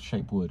decide how to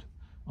shape wood.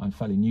 I'm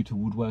fairly new to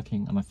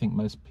woodworking and I think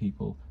most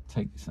people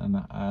take this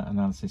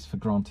analysis for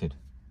granted.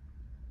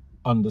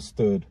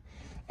 Understood.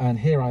 And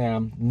here I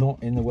am,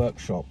 not in the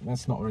workshop.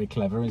 That's not very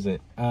clever, is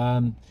it?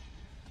 And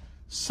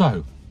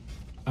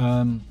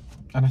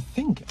I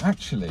think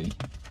actually,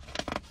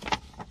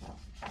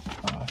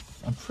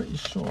 I'm pretty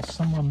sure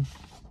someone,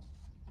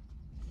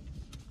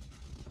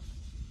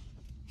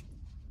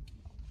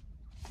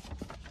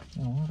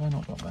 oh, why have I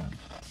not got that?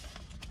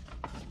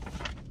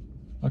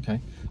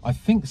 Okay, I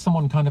think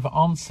someone kind of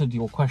answered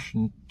your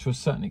question to a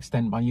certain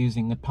extent by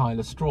using a pile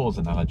of straws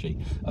analogy.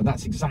 And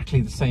that's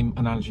exactly the same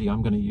analogy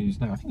I'm going to use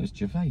now. I think it was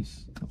Gervais,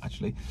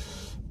 actually.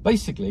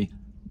 Basically,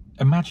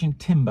 imagine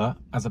timber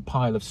as a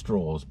pile of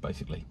straws,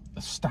 basically.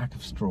 A stack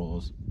of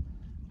straws.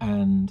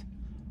 And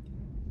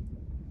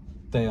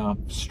they are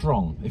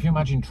strong. If you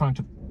imagine trying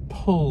to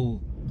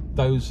pull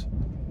those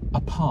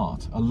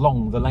apart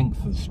along the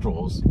length of the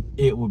straws,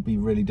 it would be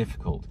really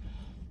difficult.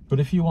 But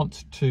if you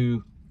want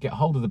to get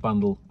hold of the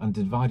bundle and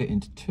divide it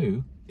into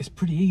two, it's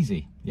pretty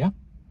easy, yeah?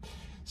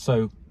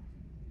 So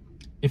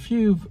if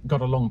you've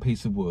got a long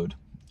piece of wood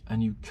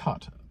and you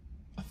cut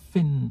a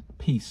thin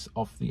piece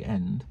off the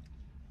end,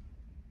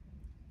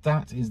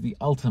 that is the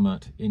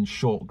ultimate in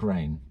short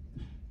grain,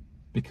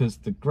 because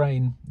the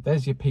grain,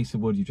 there's your piece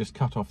of wood you just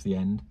cut off the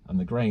end and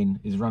the grain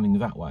is running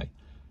that way.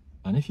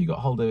 And if you got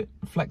hold of it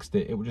and flexed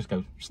it, it will just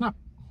go snap,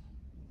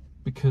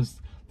 because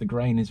the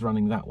grain is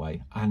running that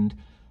way and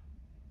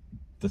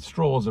the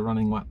straws are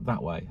running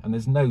that way, and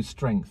there's no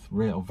strength,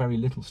 or very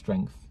little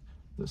strength,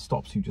 that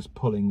stops you just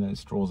pulling those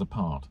straws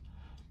apart.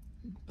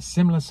 A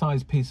similar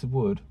sized piece of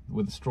wood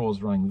with the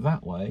straws running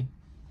that way,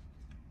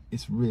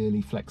 it's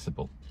really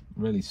flexible,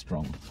 really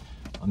strong,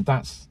 and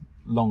that's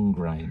long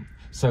grain.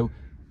 So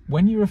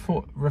when you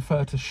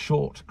refer to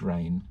short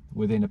grain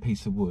within a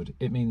piece of wood,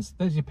 it means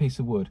there's your piece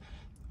of wood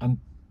and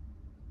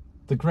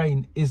the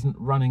grain isn't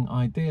running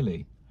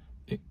ideally.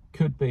 It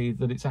could be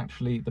that it's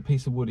actually, the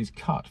piece of wood is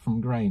cut from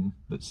grain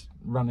that's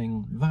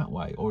running that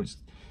way, or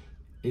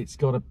it's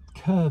got a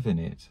curve in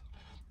it.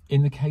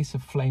 In the case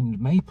of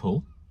flamed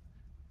maple,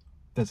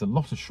 there's a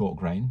lot of short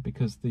grain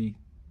because the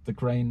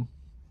grain,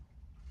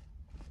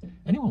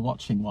 anyone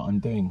watching what I'm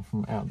doing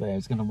from out there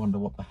is going to wonder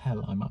what the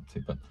hell I'm up to,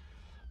 but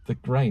the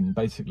grain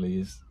basically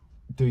is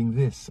doing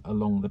this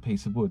along the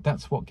piece of wood.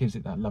 That's what gives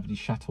it that lovely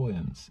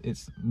chatoyance.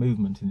 It's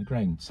movement in the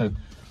grain. So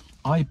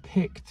I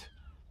picked,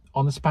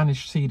 on the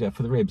Spanish cedar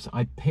for the ribs,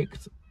 I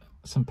picked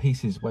some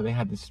pieces where they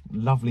had this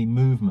lovely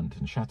movement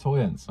and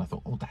chatoyance. And I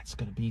thought, oh, that's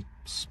going to be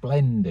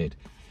splendid.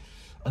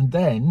 And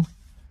then,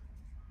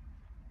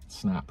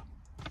 snap.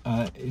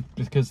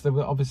 Because there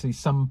were obviously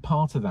some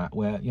part of that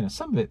where, you know,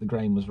 some of it the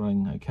grain was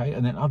running okay,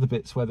 and then other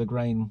bits where the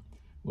grain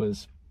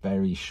was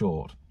very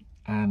short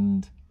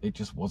and it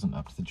just wasn't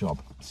up to the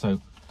job.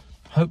 So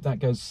hope that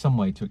goes some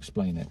way to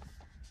explain it.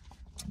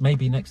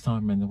 Maybe next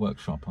time in the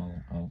workshop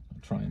I'll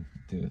try and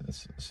do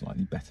a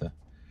slightly better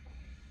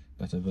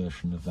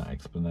version of that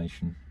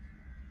explanation.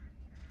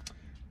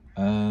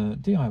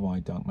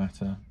 DIY dark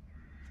matter.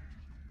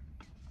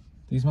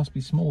 These must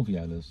be small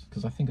violas,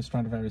 because I think a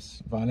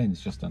Stradivarius violin is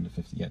just under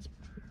 50. Yeah,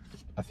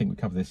 I think we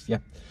cover this. Yeah,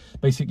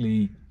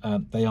 basically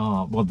they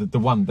are, well,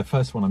 the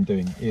first one I'm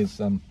doing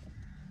is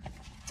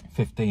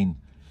 15.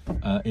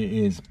 It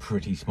is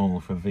pretty small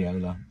for a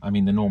viola. I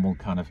mean, the normal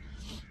kind of,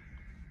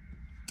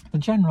 the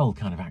general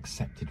kind of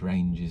accepted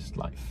range is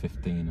like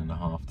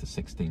 15.5 to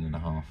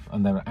 16.5,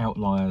 and there are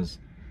outliers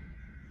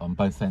on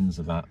both ends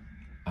of that,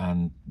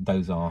 and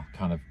those are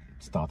kind of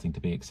starting to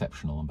be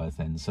exceptional on both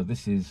ends. So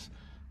this is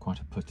quite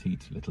a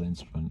petite little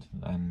instrument,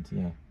 and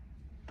yeah,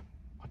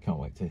 I can't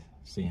wait to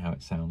see how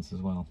it sounds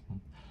as well.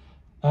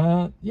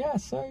 Yeah,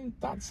 so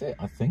that's it,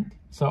 I think.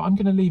 So I'm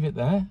going to leave it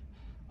there,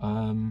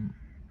 and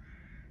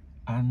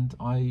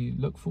I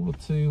look forward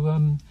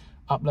to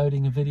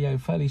uploading a video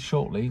fairly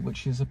shortly,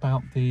 which is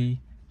about the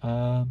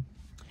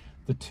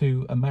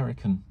two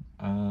American,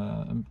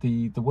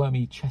 the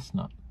wormy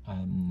chestnut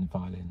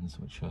violins,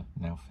 which are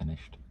now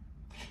finished.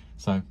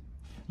 So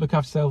look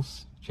after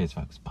yourselves. Cheers,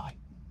 folks. Bye.